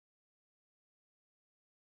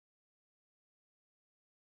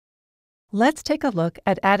Let's take a look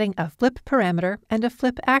at adding a flip parameter and a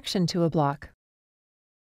flip action to a block.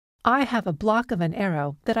 I have a block of an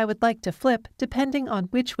arrow that I would like to flip depending on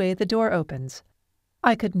which way the door opens.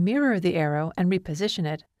 I could mirror the arrow and reposition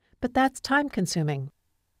it, but that's time-consuming.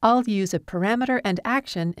 I'll use a parameter and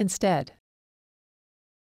action instead.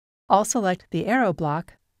 I'll select the arrow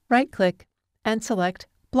block, right-click, and select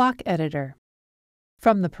Block Editor.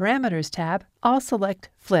 From the Parameters tab, I'll select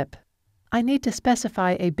Flip. I need to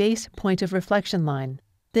specify a base point of reflection line.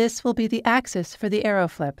 This will be the axis for the arrow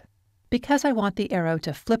flip. Because I want the arrow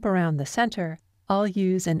to flip around the center, I'll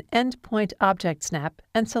use an endpoint object snap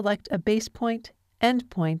and select a base point,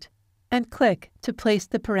 endpoint, and click to place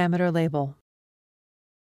the parameter label.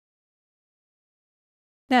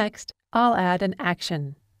 Next, I'll add an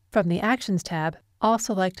action. From the Actions tab, I'll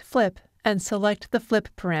select Flip and select the flip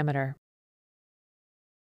parameter.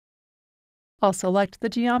 I'll select the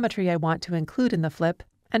geometry I want to include in the flip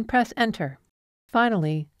and press Enter.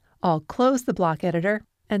 Finally, I'll close the block editor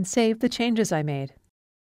and save the changes I made.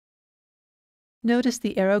 Notice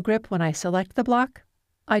the arrow grip when I select the block?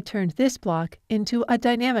 I turned this block into a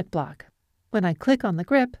dynamic block. When I click on the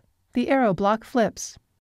grip, the arrow block flips.